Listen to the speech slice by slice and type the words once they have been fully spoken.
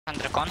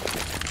under con.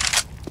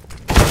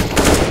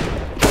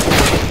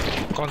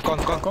 Con.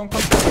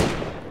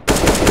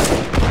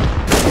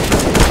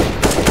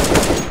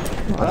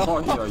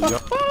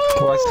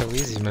 Why so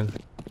easy, man?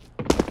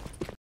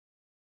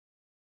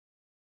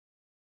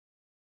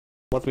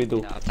 What we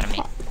do? After me.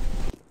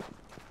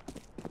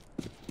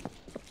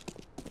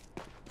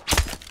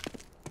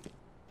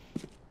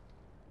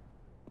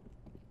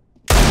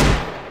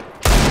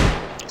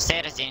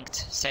 Stairs dinked.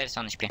 Stairs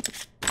on HP.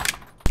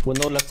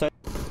 Window left side.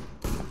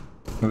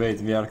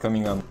 Wait, we are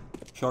coming on.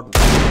 Short.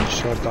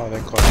 Short down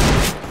and con.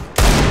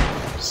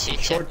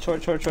 Sico. Short.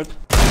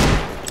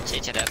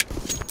 Sico dead.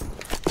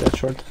 Dead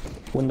short.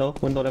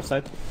 Window left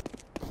side.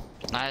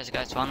 Nice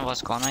guys, one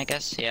was con I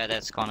guess. Yeah,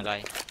 that's con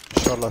guy.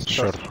 Short last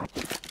short.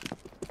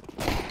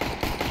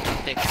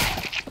 Big.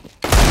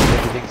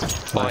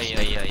 Nice.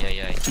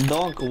 Oi.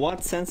 Donk,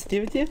 what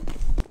sensitivity?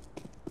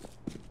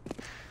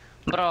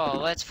 Bro,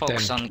 let's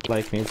focus 10. on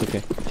Like me, it's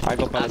okay. I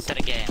go palace.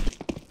 after game.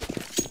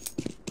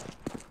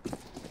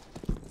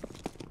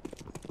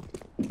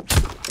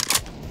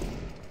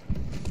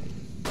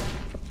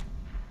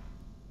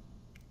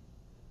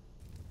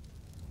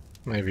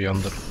 Maybe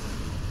under.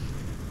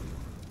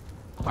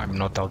 I'm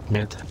not out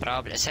mid.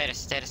 Probably.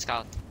 Stairs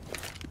scout.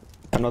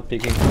 I'm not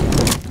picking.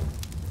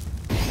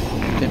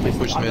 Can we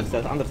push mid?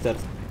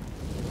 Understairs.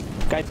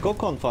 Guys, go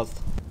con fast.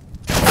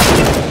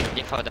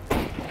 Before the.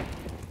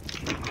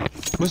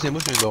 Push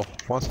window.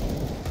 Once.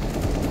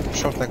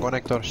 Short and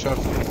connector. Short.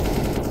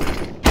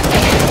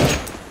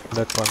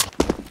 That one.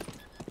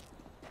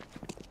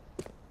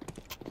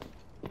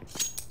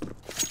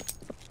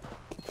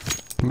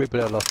 We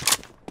play a lot.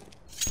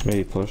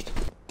 Very pushed.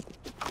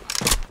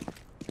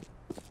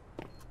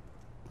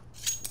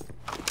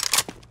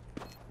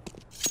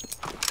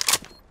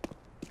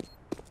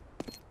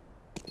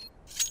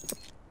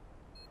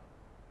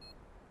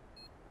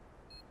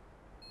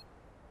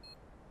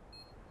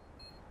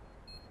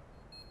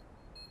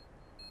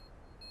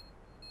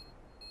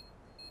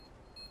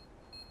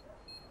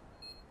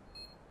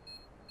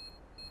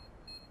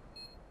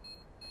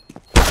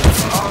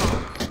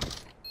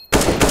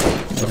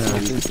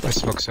 I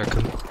smoke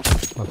second.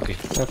 Okay.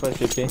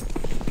 FACEIT.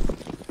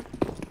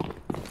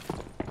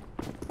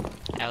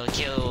 I will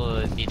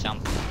kill the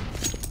jump.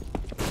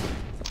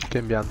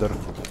 Can be under.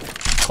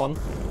 Con.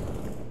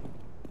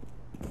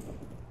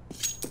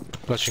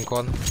 Flashing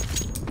con.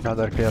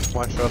 Under clear.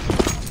 One shot.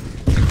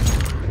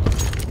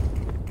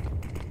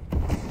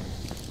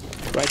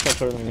 Right side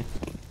turning me.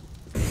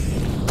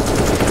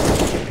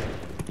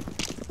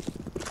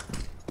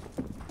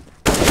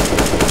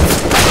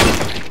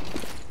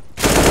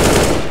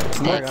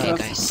 Okay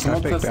guys.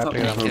 Smoke Epic, the stop.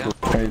 epic.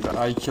 Wait,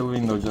 I kill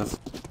window just.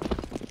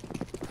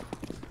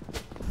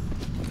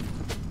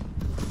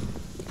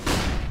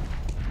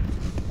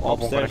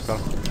 Upstairs.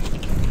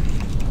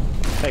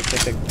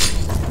 Take.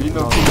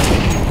 Window.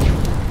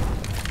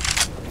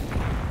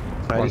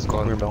 Nice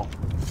con. Window.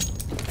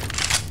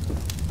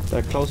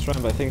 They're close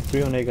ramp, I think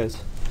 3 on A guys.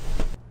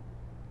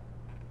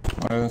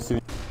 I don't see.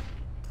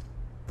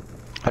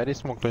 I did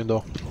smoke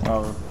window.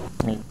 Oh,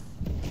 me.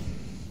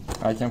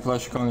 I can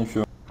flash con if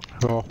you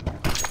No.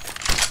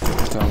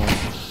 tell me.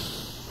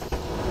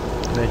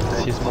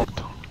 He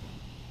smoked.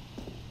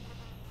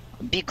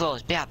 Big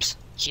goes, B-ups.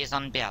 He's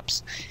on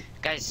B-ups.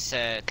 Guys,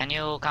 can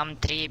you come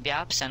 3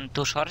 B-ups and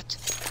 2 short?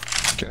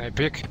 Can I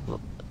pick?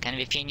 Can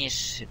we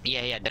finish?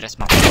 Yeah, there is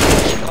smoke.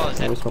 Close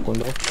There it. is smoke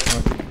window.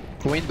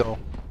 Window.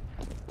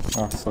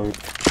 Ah, sorry.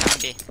 Can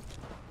be.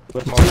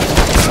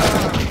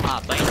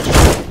 Ah, bind.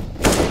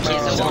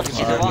 He's a one.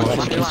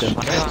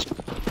 1v1.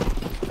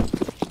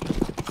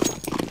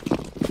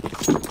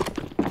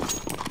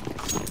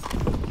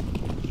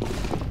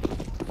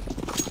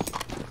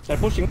 They're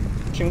pushing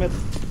mid.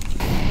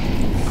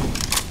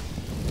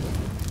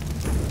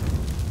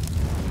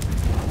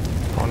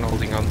 One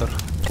holding under.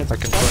 I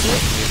can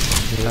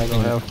flash. I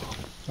don't have.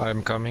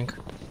 I'm coming.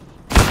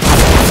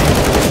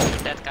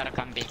 That car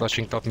can be.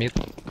 Flashing top mid.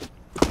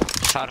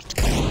 Short.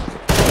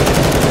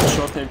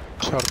 Short A.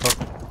 Short top.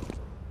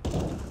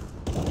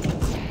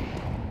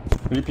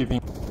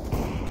 Repeating.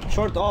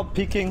 Short up,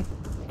 peeking.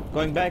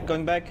 Going back.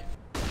 I'm gonna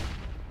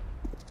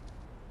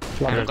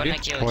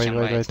kill him,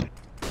 Wait.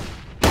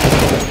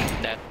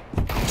 Dead.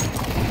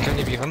 Can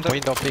he be under?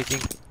 Window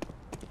peeking.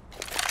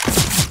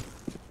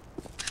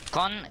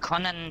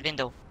 Con and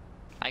window.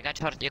 I got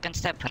short. You can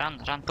step. Run.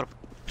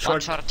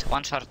 Short.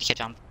 One short. He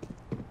jump.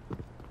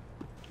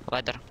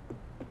 Ladder.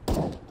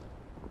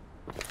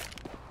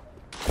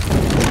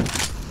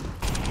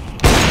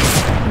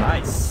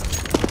 Nice.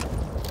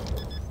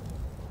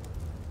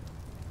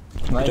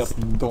 Nice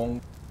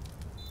donk.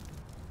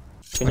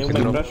 Can you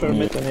make pressure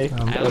mid and A?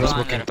 I will go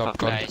smoking under top pop,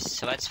 con.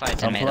 guys. Let's fight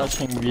in I'm middle.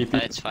 flashing VP.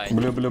 Let's fight.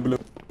 Blue.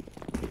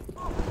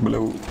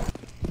 Blue.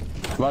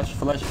 Flash.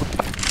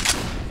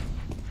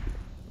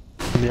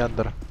 The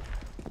under.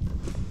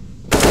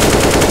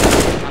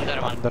 Under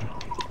one. Under.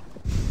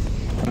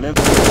 Left.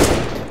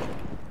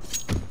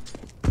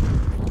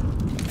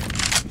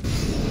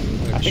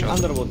 I think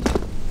Underwood.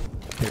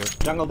 Here.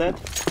 Jungle dead.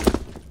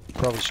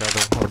 Probably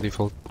shadow or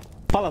default.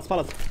 Palace.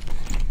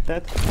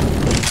 Dead.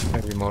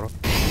 Maybe more.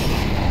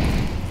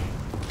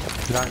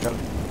 Jungle.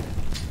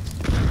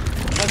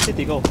 Flash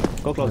city, go.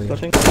 Go close,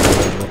 flashing.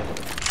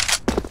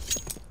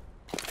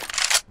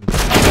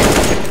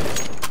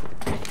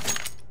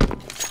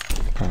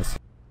 Nice.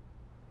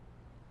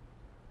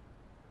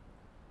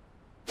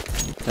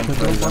 Can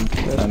play them,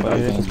 and I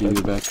can give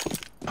you back.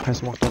 I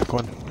smoked up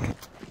one.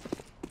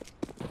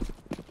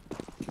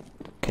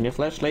 Can you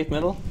flash late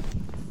middle?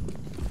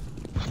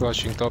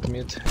 Flashing top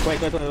mid.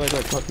 Wait. Not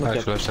I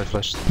yet.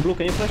 flashed. Blue,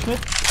 can you flash mid?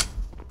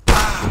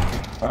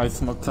 I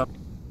smoked up.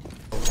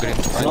 Green.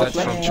 I No died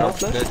from flash, chop. no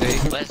flash.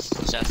 Dead A. Let's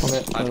just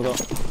Okay, back. we'll go.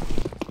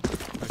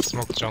 I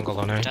smoked jungle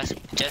on A.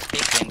 Just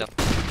pick window.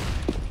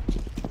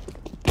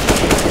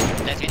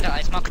 That window,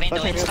 I smoke window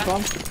Flashing insta.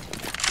 one.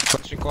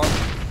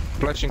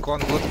 Flashing one,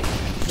 good.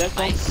 Dead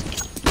one. Nice.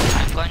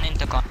 I'm going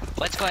into con.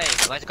 Let's go A,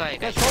 Flash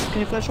guys. short, can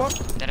you flash short?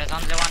 There is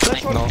only one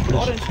Flash main. short. No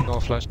Orange. flash. No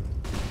flash.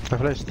 I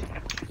flashed.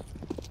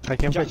 I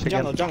can flash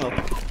again. Jungle.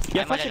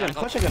 Yeah, I'm flash already again,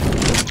 jungle. flash again.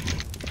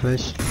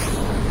 Flash.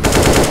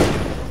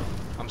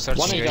 I'm searching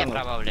One in A.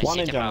 jungle. Probably, One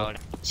in city jungle.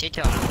 probably.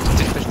 City or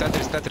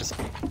Tetris.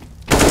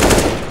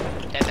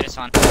 there is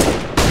one.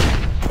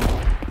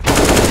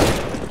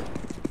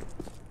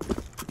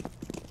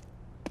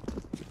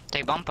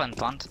 Take bomb and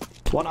plant.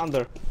 One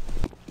under.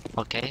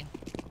 Okay.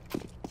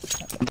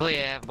 Do you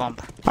have bomb?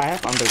 I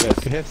have under,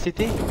 guys. You have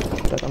city?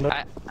 That under.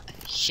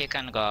 He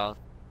can go out.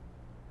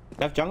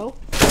 You have jungle?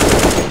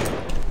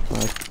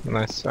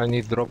 Nice. I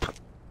need drop.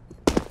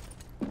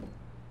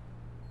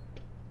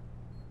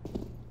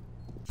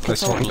 I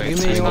smoke late. Give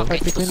me window. one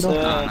fight pick window.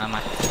 No, no,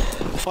 man.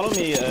 Follow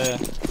me,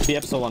 B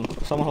episode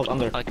 1. Someone hold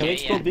under. Can we Okay,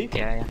 explode B?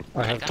 yeah.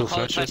 I have can two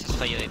hold flashes. flashes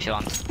for you if you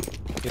want.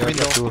 Yeah, I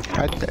got two.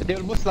 They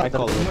will boost ladder.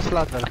 call They will boost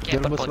ladder. Okay, They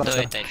will but boost we'll do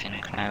ladder. it, I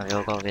think. I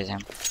will go with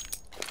him.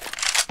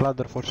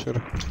 Ladder for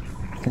sure.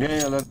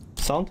 Yeah, let.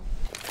 Sound?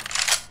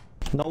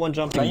 No one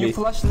jumping Can you B.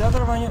 flash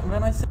ladder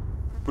when I say?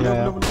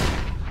 Yeah.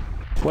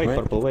 Wait, Wait.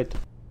 purple, wait.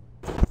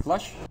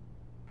 Flash?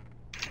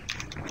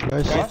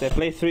 Nice. Guys, they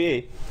play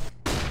 3A.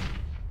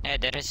 Yeah,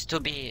 there is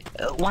 2B.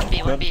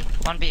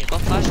 1B. Go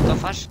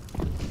flash.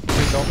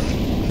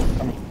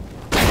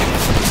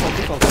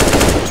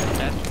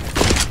 Dead.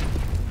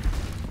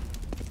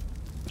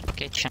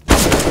 Kitchen.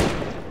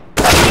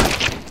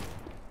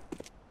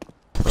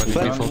 Flash,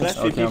 Default. flash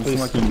Okay, VP, I'm please.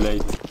 smoking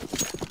late.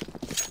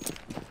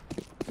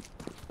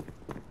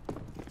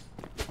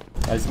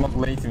 I smoke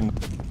late in.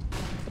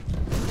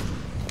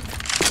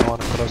 One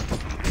crossed.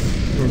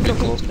 Be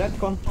close. Dead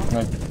con.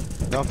 Right.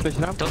 Don't flash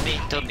ramp.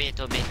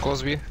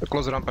 2B.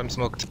 Close ramp. I'm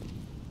smoked.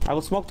 I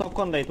will smoke top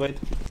con late, wait.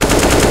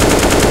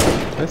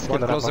 Let's kill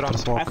One ramp close after ramp.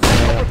 smoke. I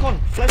flash over con.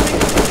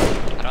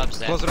 Flashing. Rob's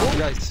dead. Close ramp,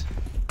 guys.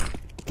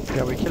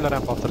 Yeah, we kill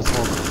ramp after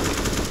smoke.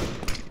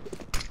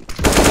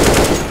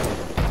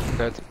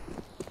 Dead.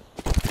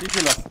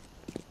 City last.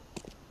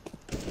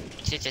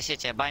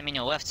 City. Buy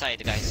menu left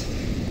side, guys.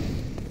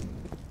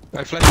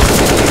 I flash.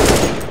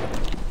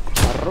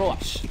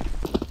 Rush.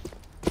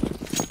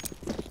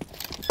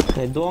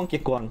 Hey, donk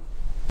one.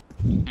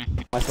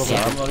 I smoke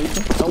Yeah.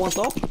 up. Someone's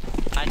top?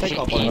 I Take think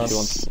off one if you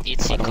want.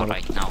 it's Sico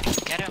right now.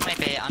 Can you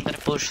maybe under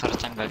push or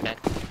something like that?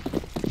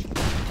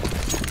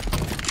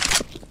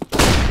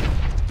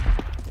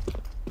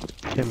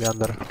 Kill me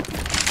under.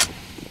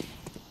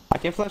 I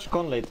can flash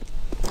con late.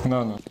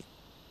 No.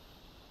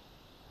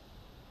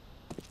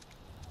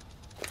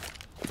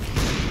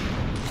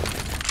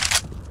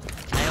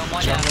 I will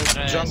molly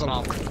after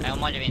jungle. smoke. I will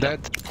molly window.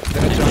 Dead.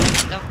 Dead jungle.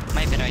 Window?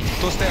 Maybe right.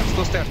 Two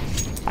stairs.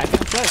 I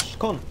can flash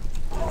con.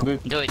 Do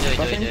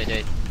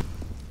it.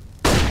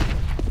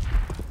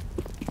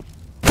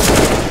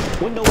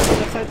 Window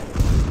left side.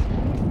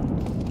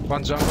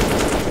 One jungle.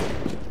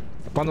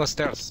 One was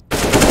stairs.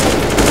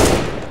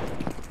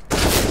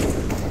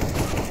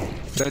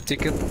 Dead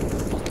ticket.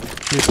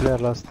 You player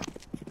last.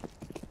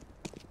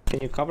 Can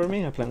you cover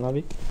me? I play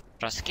lobby.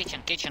 Cross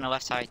kitchen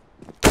left side.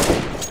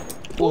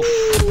 Oof.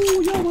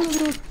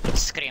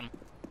 Scream.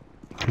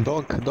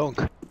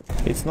 Donk.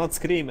 It's not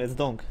scream, it's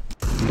donk.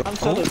 I'm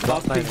Oh, shot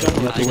last nine. pick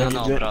jungle. I don't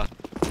know, bro.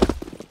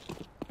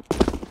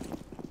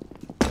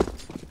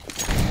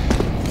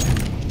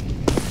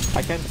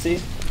 I can't see.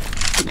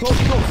 Close.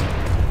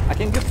 I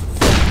can get.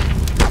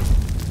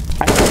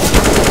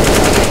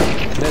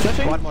 Dead.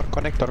 Flashing? One more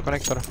connector.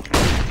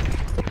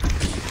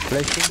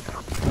 Flashing.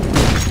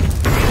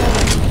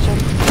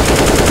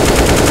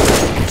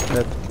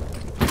 Dead.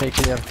 Hey,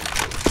 clear.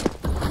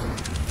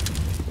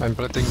 I'm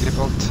planting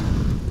default.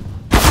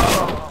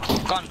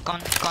 Con.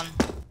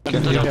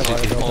 Can To you the-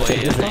 take it? Oh,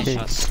 yeah, Okay. nice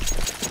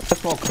shots. I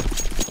smoke.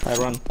 I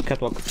run.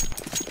 Catwalk.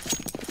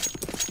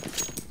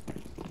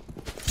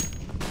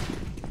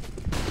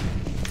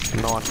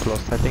 No one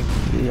close. I think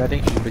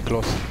he should be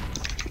close.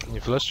 Can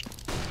you flash?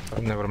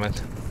 I've never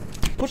met.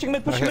 Pushing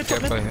mid, I have top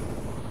cap. mid.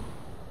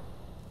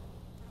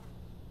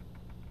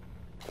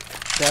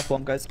 They have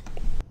bomb, guys.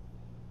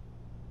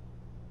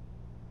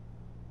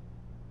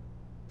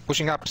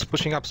 Pushing up,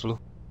 blue.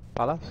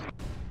 Palace?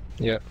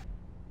 Yeah.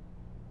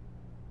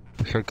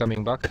 Here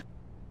coming back.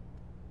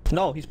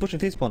 No, he's pushing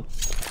T-spawn.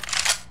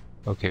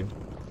 Okay.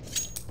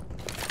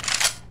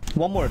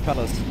 One more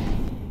palace.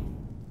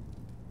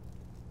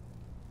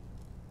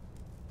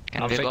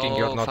 Can I'm we thinking go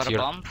you're not for here.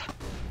 a bomb?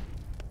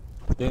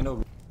 They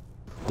know.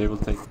 They will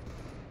take.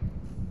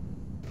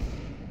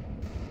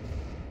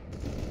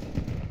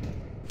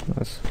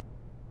 Nice.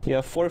 You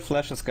have 4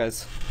 flashes,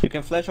 guys. You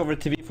can flash over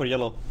TV for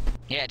yellow.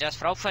 Yeah, just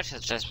throw first,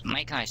 just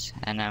make noise,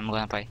 and I'm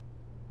gonna play.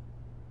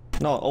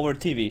 No, over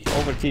TV.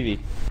 Over TV.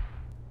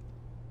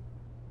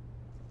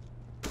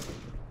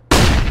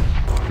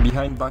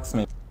 Behind box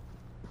maybe.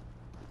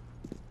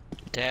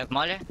 Do you have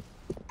molly?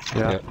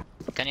 Yeah.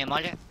 Can you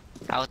molly?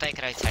 I'll take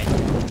right side.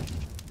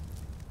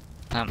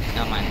 No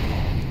mind.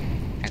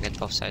 I get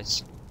both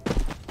sides.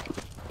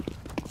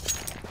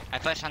 I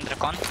flash under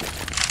con.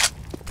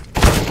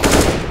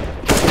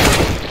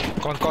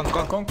 Con.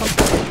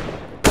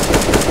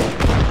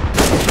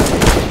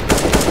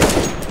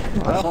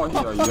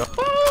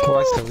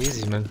 Why so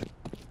easy, man?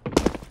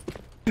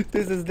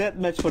 This is that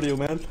match for you,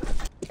 man.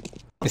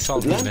 It's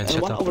all me, Lamp man. and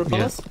Shut one up. over Yeah.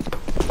 palace.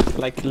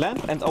 Like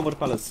lamp and over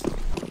palace.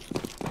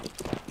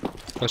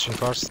 Flashing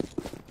first.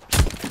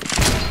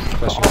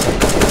 Flashing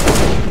second.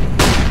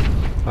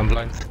 I'm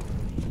blind.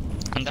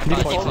 Under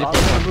Default. palace.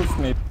 Underboost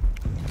maybe.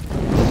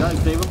 Guys,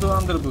 they will do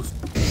underboost.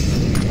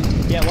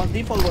 Yeah, one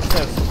default was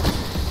stairs.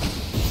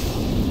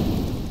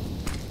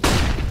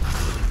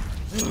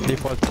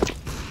 Default.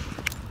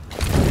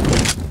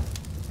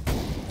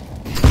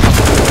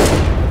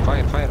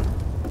 Fire.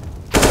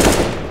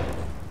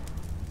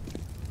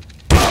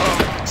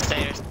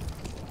 Stairs.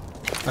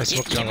 I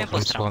smoked give me jungle from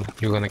boost spawn.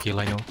 You're gonna kill,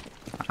 I know.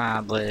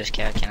 Ah, bullshit,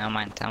 okay, no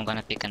mind. I'm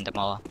gonna pick in the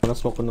mall. I'm gonna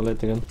smoke on the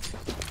late again.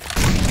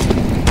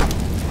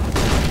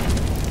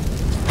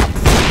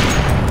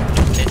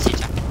 Let's see.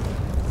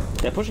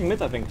 They're pushing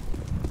mid, I think.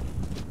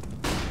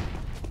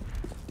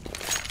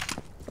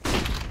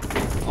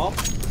 Up.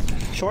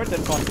 Short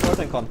and con.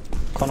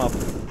 Con up.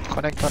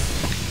 Connector.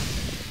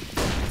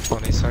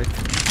 On his side.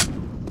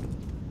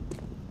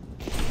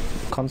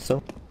 Con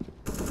still.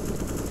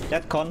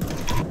 That con.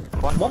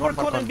 One more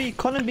con and B.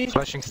 Con and B.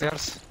 Flashing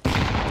stairs.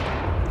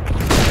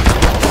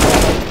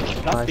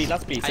 Last B. I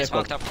Safe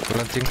smoked call. up.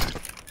 Planting.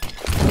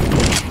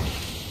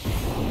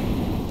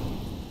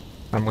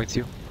 I'm with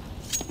you.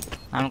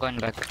 I'm going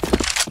back.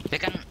 We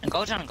can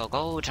go jungle.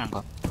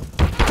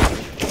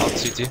 Out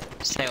city.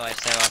 Stay alive.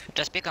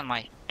 Just pick on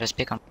my. He's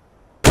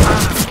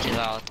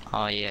out.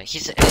 Oh yeah,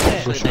 he's should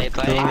I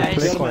play, guys?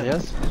 Play one,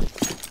 yes?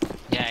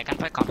 Yeah, I can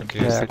play con. Okay,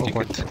 Yeah, I go take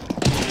for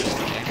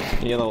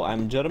it. Yellow,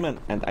 I'm German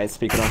and I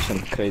speak Russian.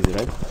 Crazy,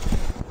 right?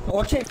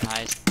 Okay.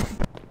 Nice.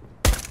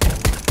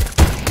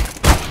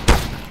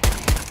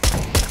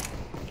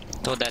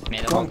 Do that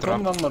middle.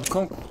 Come number,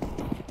 come.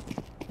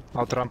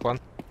 Out ramp one.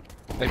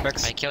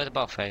 Apex. I killed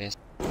both, I guess.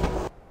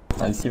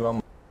 I see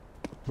one.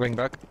 Going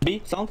back.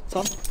 B, sound.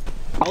 Out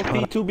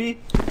B, 2B.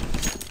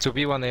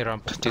 2B, 1A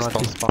ramp. Not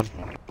T-spawn. T-spawn.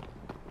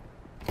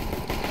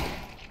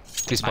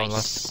 T-spawn Nice.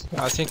 last.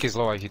 I think he's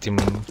low, I hit him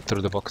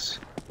through the box.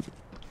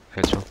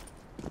 Headshot.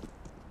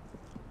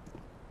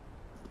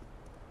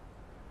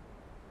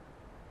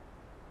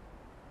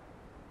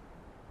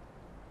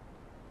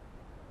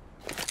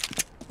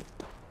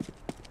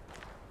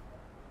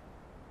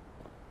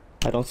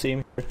 I don't see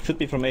him. Should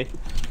be from A.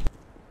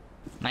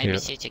 Maybe Yeah.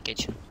 city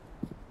kitchen.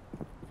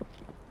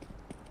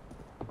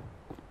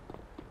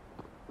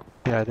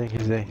 Yeah, I think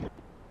he's A.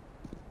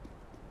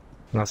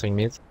 Nothing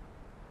mid.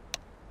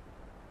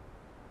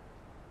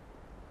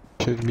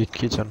 Should be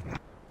kitchen.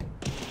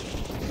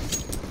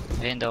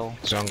 Window.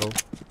 Jungle.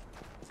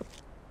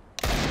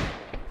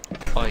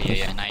 Oh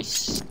yeah,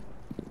 nice.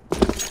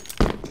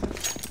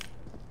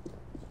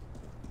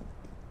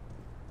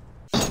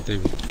 Stay.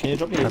 Can you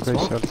drop me I'm a very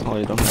smoke? short. Oh,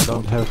 you don't. I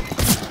don't have.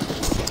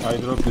 I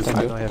drop this.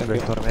 I don't have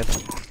vector mid.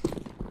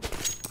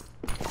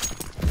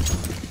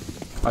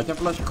 I can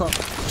flash con.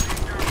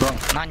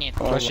 No need.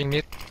 Flashing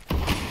mid.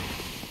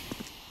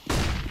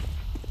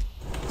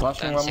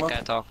 Flashing Then one more.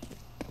 Sico talk.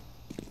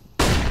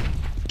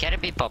 Carry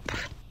B pop.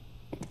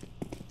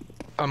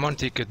 I'm on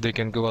ticket, they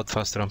can go out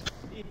fast ramp.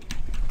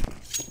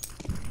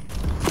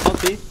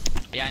 Out B.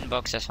 Behind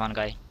boxes, one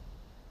guy.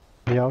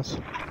 B house.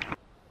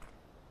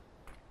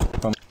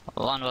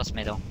 One was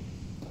middle.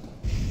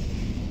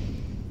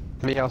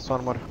 B house,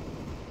 one more.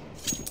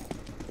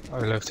 I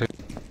left it.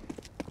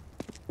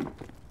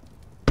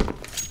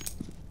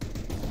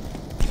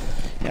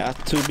 Yeah,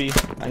 2B.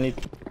 I need.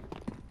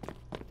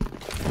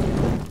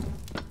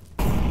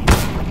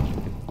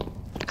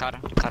 Car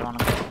one.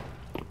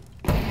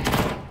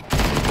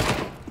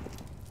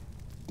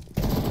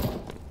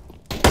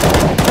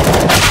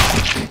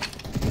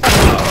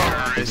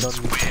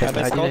 Yeah,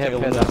 that's I didn't have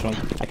window header. wrong.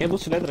 I can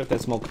boost you later if they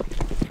smoke.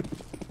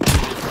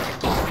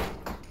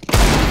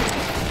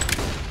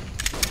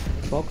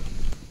 Smoke.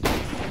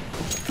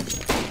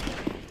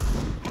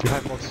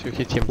 Behind box, you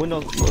hit him.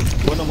 Window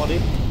molly.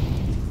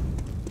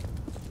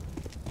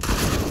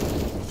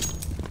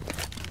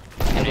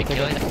 Can we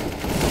kill it?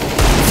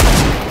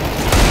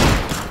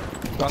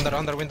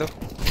 Under window.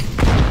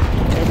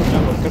 Careful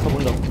jungle, careful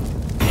window.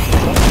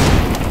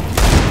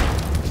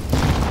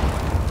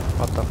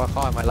 What the fuck?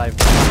 How am I alive?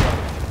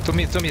 To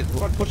mid.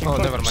 pushing, Oh,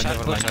 short. never mind, Short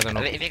I push. don't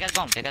know. We get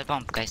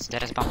bomb, guys.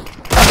 There is bomb.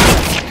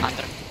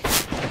 Under.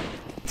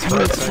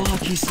 Right side.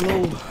 Fuck, he's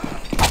slow.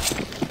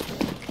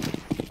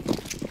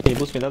 Can you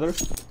boost me ladder?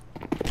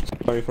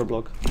 Sorry for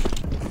block.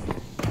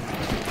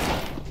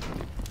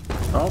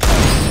 Oh,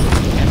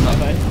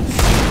 Bye.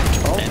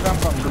 oh,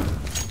 ramp.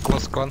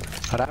 Close con.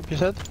 Ramp, you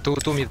said? Two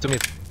mid.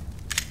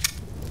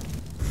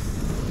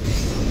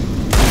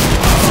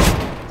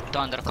 Two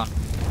under con.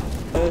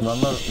 One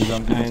more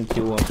jump. And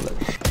you want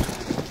ladder.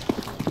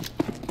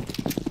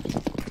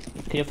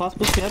 Can you fast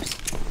boost perhaps?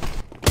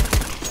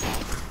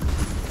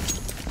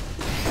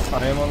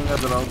 I am on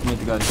the route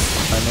mid, guys.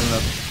 I'm on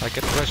that. I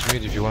can flash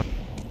mid if you want.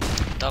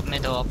 Top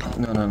middle up.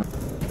 No.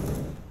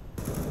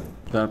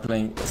 They are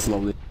playing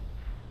slowly.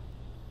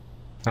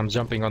 I'm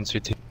jumping on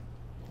city.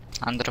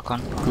 Under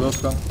con. Close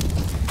come.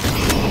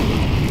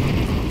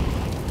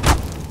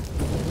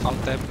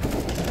 Alt tab.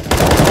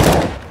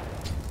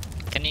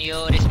 Can you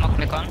resmoke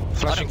me con?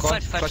 Flashing Or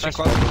con. first. Flashing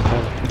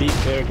con. Be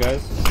clear,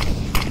 guys.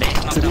 They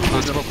smoked up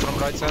con. Smoke from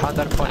right side.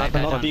 Under con, I under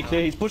got con. Not be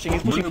clear. He's pushing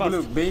Blue,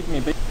 fast. bait me.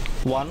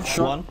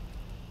 One.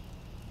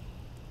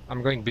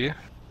 I'm going B.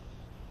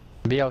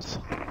 B house.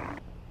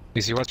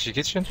 Is he watching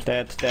kitchen?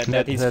 Dead.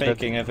 He's Dead.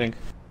 faking, I think.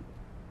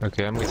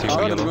 Okay, I'm with you.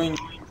 Out Yellow. going.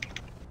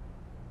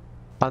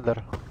 Under.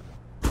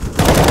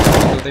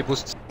 Do they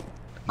boost?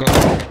 Go.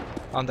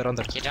 Under.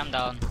 He jumped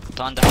down.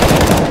 Two under.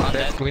 One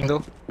dead. Dead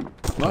window.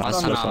 Not Also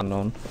under. That's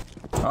unknown.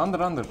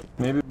 Under.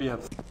 Maybe be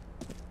up.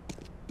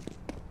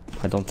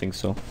 I don't think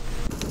so.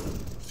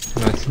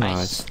 Nice.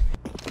 Nice.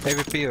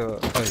 AVP or...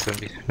 Oh, it's gonna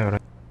be.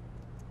 Alright.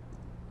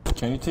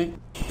 Can you take?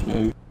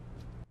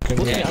 Put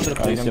me Yeah. under,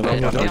 I please. can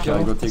Yellow. go. Yeah.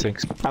 I go take.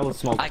 Thanks. I will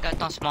smoke. I got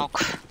no smoke.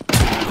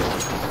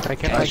 I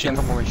can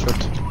come away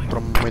shot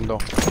from window.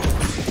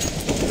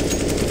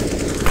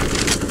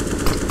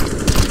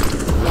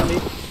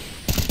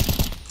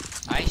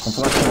 I'm Nice.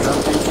 flashing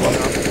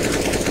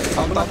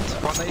ramp. Out.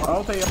 One A.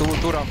 Out A.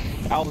 Two ramp.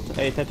 Out.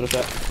 Hey, Tetris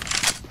there.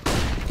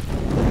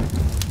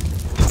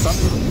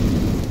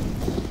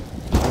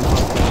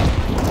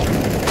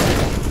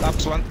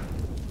 Ups one.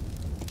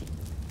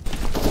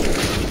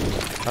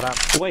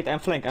 Ramp. Wait, I'm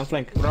flank.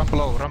 Ramp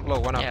low.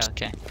 One up. Yeah,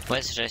 okay.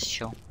 Where's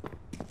ratio?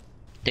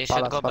 They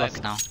should go Palace.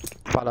 back now.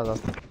 Follow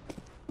that.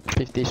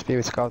 50 HP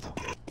with scout.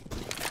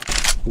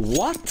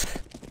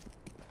 What?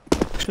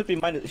 Should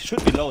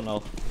be low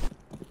now.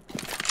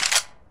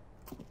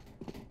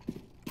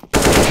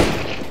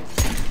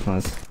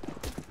 Nice.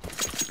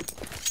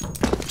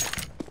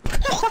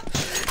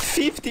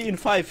 50 in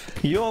 5.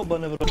 Yo,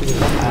 man.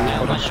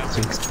 Yeah, one shot.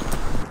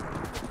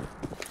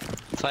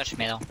 Flash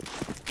middle.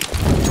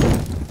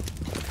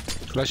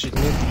 Flash it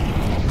mid.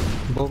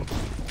 Boom.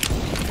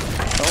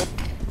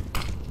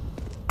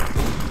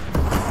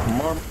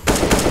 More.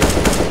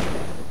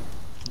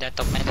 That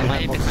top middle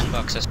maybe behind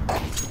boxes.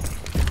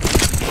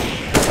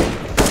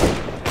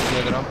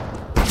 Dead ramp.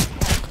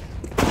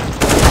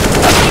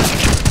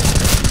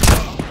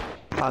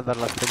 Under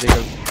last the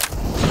deagle.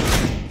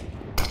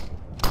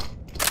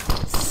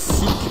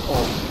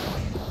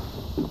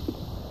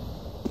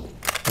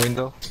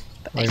 Window.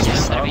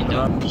 He's under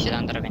window. He's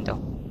under window.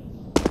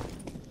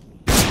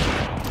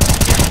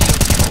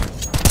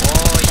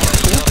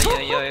 Oh,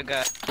 yo,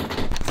 guys.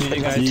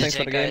 GG guys, thanks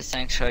for the game. Guys,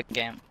 thanks for the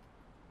game.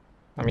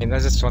 I mean, I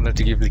just wanted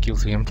to give the kill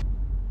to him.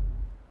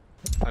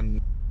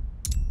 I'm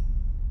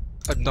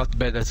not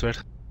bad, I swear.